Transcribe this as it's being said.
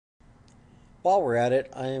While we're at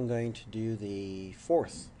it, I am going to do the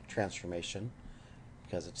fourth transformation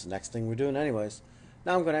because it's the next thing we're doing anyways.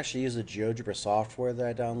 Now I'm going to actually use the GeoGebra software that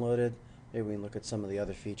I downloaded. Maybe we can look at some of the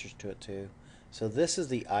other features to it too. So this is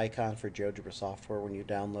the icon for GeoGebra software when you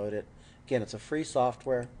download it. Again, it's a free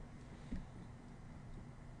software.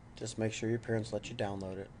 Just make sure your parents let you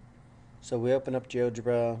download it. So we open up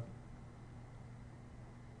GeoGebra.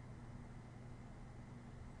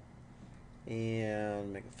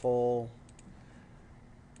 And make it full.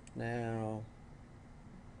 Now,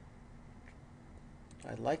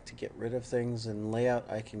 I'd like to get rid of things in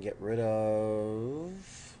layout. I can get rid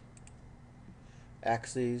of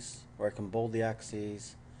axes, or I can bold the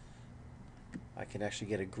axes. I can actually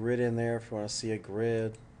get a grid in there if you want to see a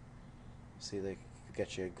grid. See, they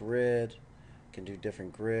get you a grid. You can do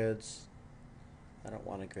different grids. I don't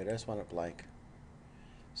want a grid, I just want it blank.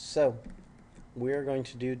 So, we're going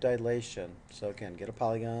to do dilation. So again, get a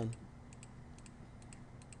polygon.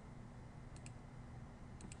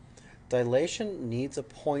 Dilation needs a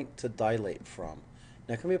point to dilate from. Now,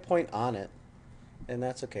 there can be a point on it, and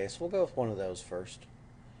that's okay. So we'll go with one of those first.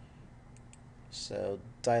 So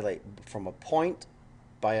dilate from a point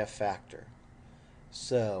by a factor.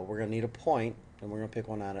 So we're going to need a point, and we're going to pick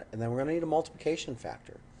one on it, and then we're going to need a multiplication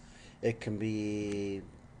factor. It can be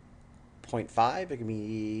 0.5, it can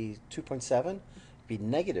be 2.7, it can be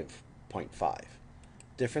negative 0.5.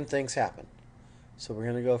 Different things happen. So we're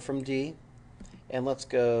going to go from D, and let's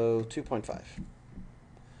go 2.5.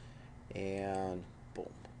 And boom.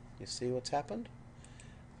 You see what's happened?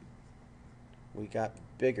 We got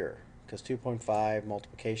bigger because 2.5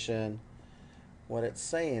 multiplication. What it's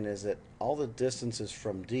saying is that all the distances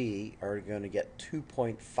from D are going to get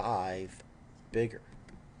 2.5 bigger.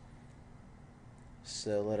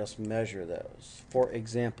 So let us measure those. For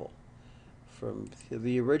example, from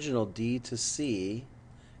the original D to C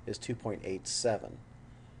is 2.87.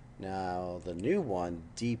 Now the new one,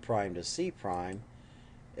 D prime to C prime,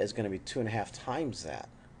 is going to be 2.5 times that.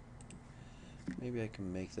 Maybe I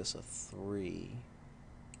can make this a 3.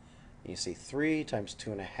 You see 3 times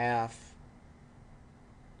 2.5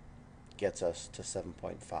 gets us to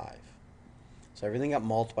 7.5. So everything got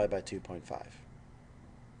multiplied by 2.5.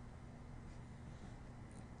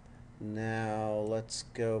 Now let's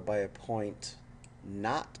go by a point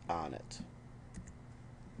not on it.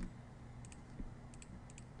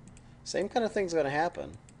 Same kind of thing's going to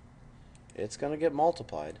happen. It's going to get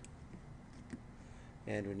multiplied.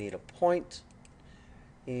 And we need a point,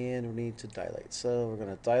 and we need to dilate. So we're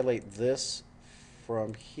going to dilate this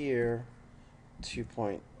from here to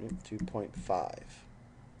 2.5.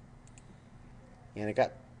 And it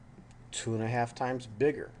got 2.5 times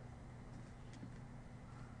bigger.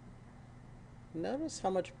 Notice how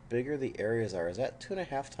much bigger the areas are. Is that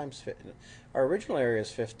 2.5 times? Our original area is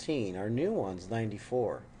 15. Our new one's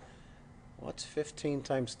 94. What's 15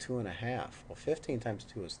 times 2.5? Well, 15 times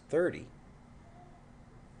 2 is 30.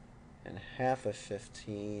 And half of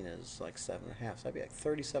 15 is like 7.5. So that'd be like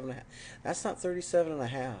 37.5. That's not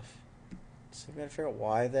 37.5. So we've got to figure out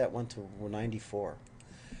why that went to 94.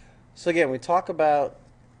 So again, we talk about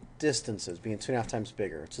distances being 2.5 times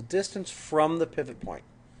bigger. It's a distance from the pivot point.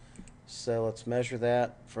 So let's measure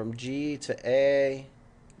that. From G to A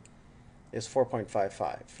is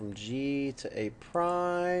 4.55. From G to A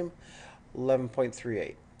prime,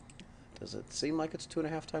 11.38. Does it seem like it's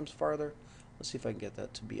 2.5 times farther? Let's see if I can get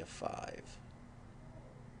that to be a 5.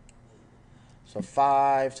 So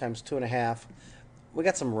 5 times 2.5. We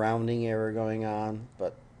got some rounding error going on,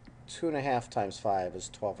 but 2.5 times 5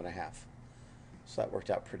 is 12.5. So that worked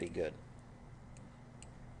out pretty good.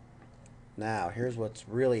 Now, here's what's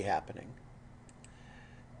really happening.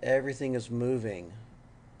 Everything is moving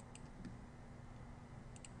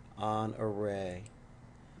on array.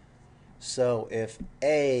 So if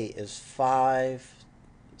A is 5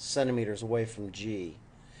 centimeters away from G,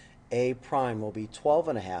 A prime will be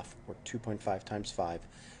 12.5, or 2.5 times 5,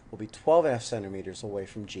 will be 12.5 centimeters away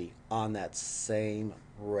from G on that same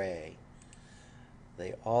ray.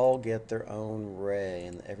 They all get their own ray,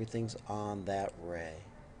 and everything's on that ray.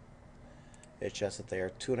 It's just that they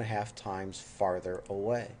are 2.5 times farther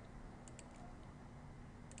away.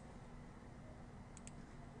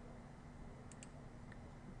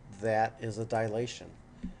 That is a dilation.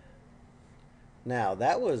 Now,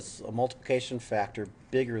 that was a multiplication factor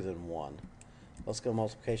bigger than 1. Let's go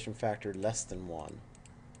multiplication factor less than 1.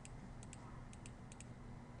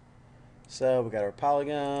 So we got our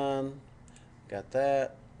polygon, got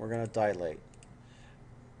that. We're going to dilate.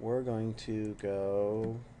 We're going to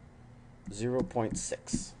go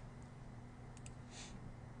 0.6.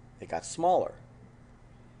 It got smaller.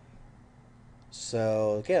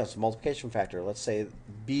 So again, it's a multiplication factor. Let's say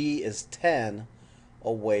b is 10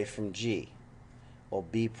 away from g. Well,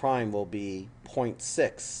 b prime will be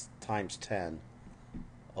 0.6 times 10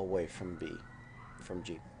 away from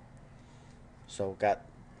g. So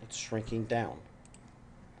it's shrinking down.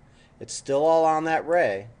 It's still all on that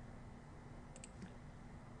ray.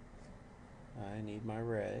 I need my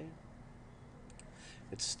ray.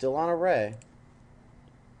 It's still on a ray.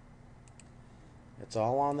 It's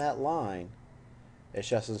all on that line. It's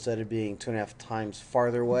just instead of being 2.5 times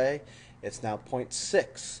farther away, it's now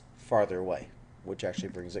 0.6 farther away, which actually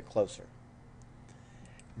brings it closer.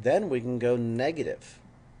 Then we can go negative.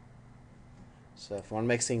 So if we want to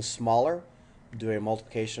make things smaller, do a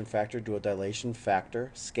multiplication factor, do a dilation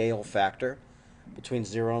factor, scale factor between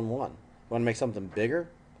 0 and 1. Want to make something bigger?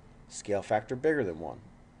 Scale factor bigger than 1.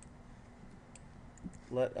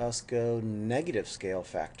 Let us go negative scale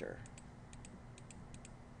factor.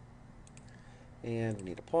 And we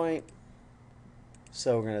need a point.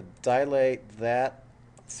 So we're going to dilate that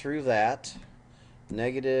through that.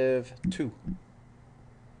 -2.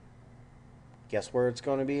 Guess where it's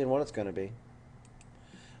going to be and what it's going to be.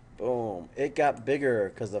 Boom. It got bigger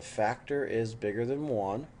because the factor is bigger than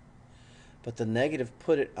 1. But the negative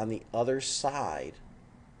put it on the other side.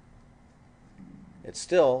 It's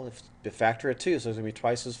still, if the factor at 2, so it's going to be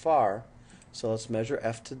twice as far. So let's measure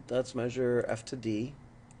f to d.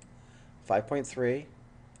 5.3,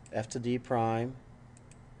 f to d prime,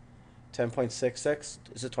 10.66.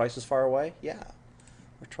 Is it twice as far away? Yeah,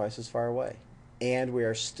 we're twice as far away. And we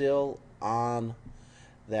are still on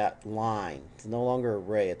that line. It's no longer a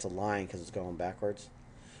ray, it's a line because it's going backwards.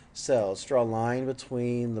 So let's draw a line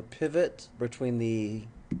between the pivot, between the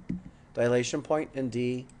dilation point and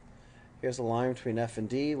D. Here's a line between F and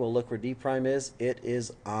D. We'll look where D prime is. It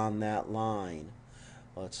is on that line.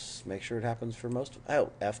 Let's make sure it happens for most.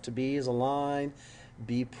 Oh, F to B is a line.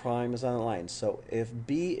 B prime is on the line. So if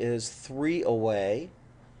B is 3 away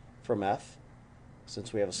from F,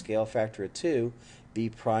 since we have a scale factor of 2, B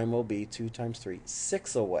prime will be 2 times 3,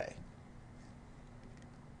 6 away.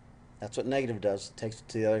 That's what negative does. It takes it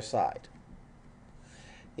to the other side.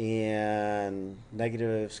 And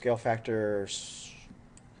negative scale factor,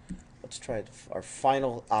 let's try our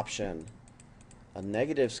final option. A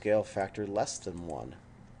negative scale factor less than 1.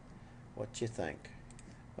 What you think?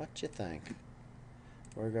 What you think?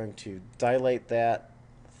 We're going to dilate that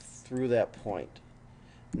through that point.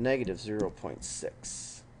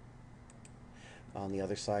 -0.6. On the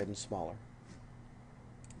other side and smaller.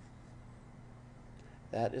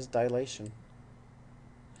 That is dilation.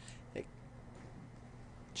 It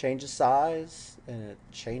changes size and it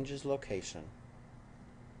changes location.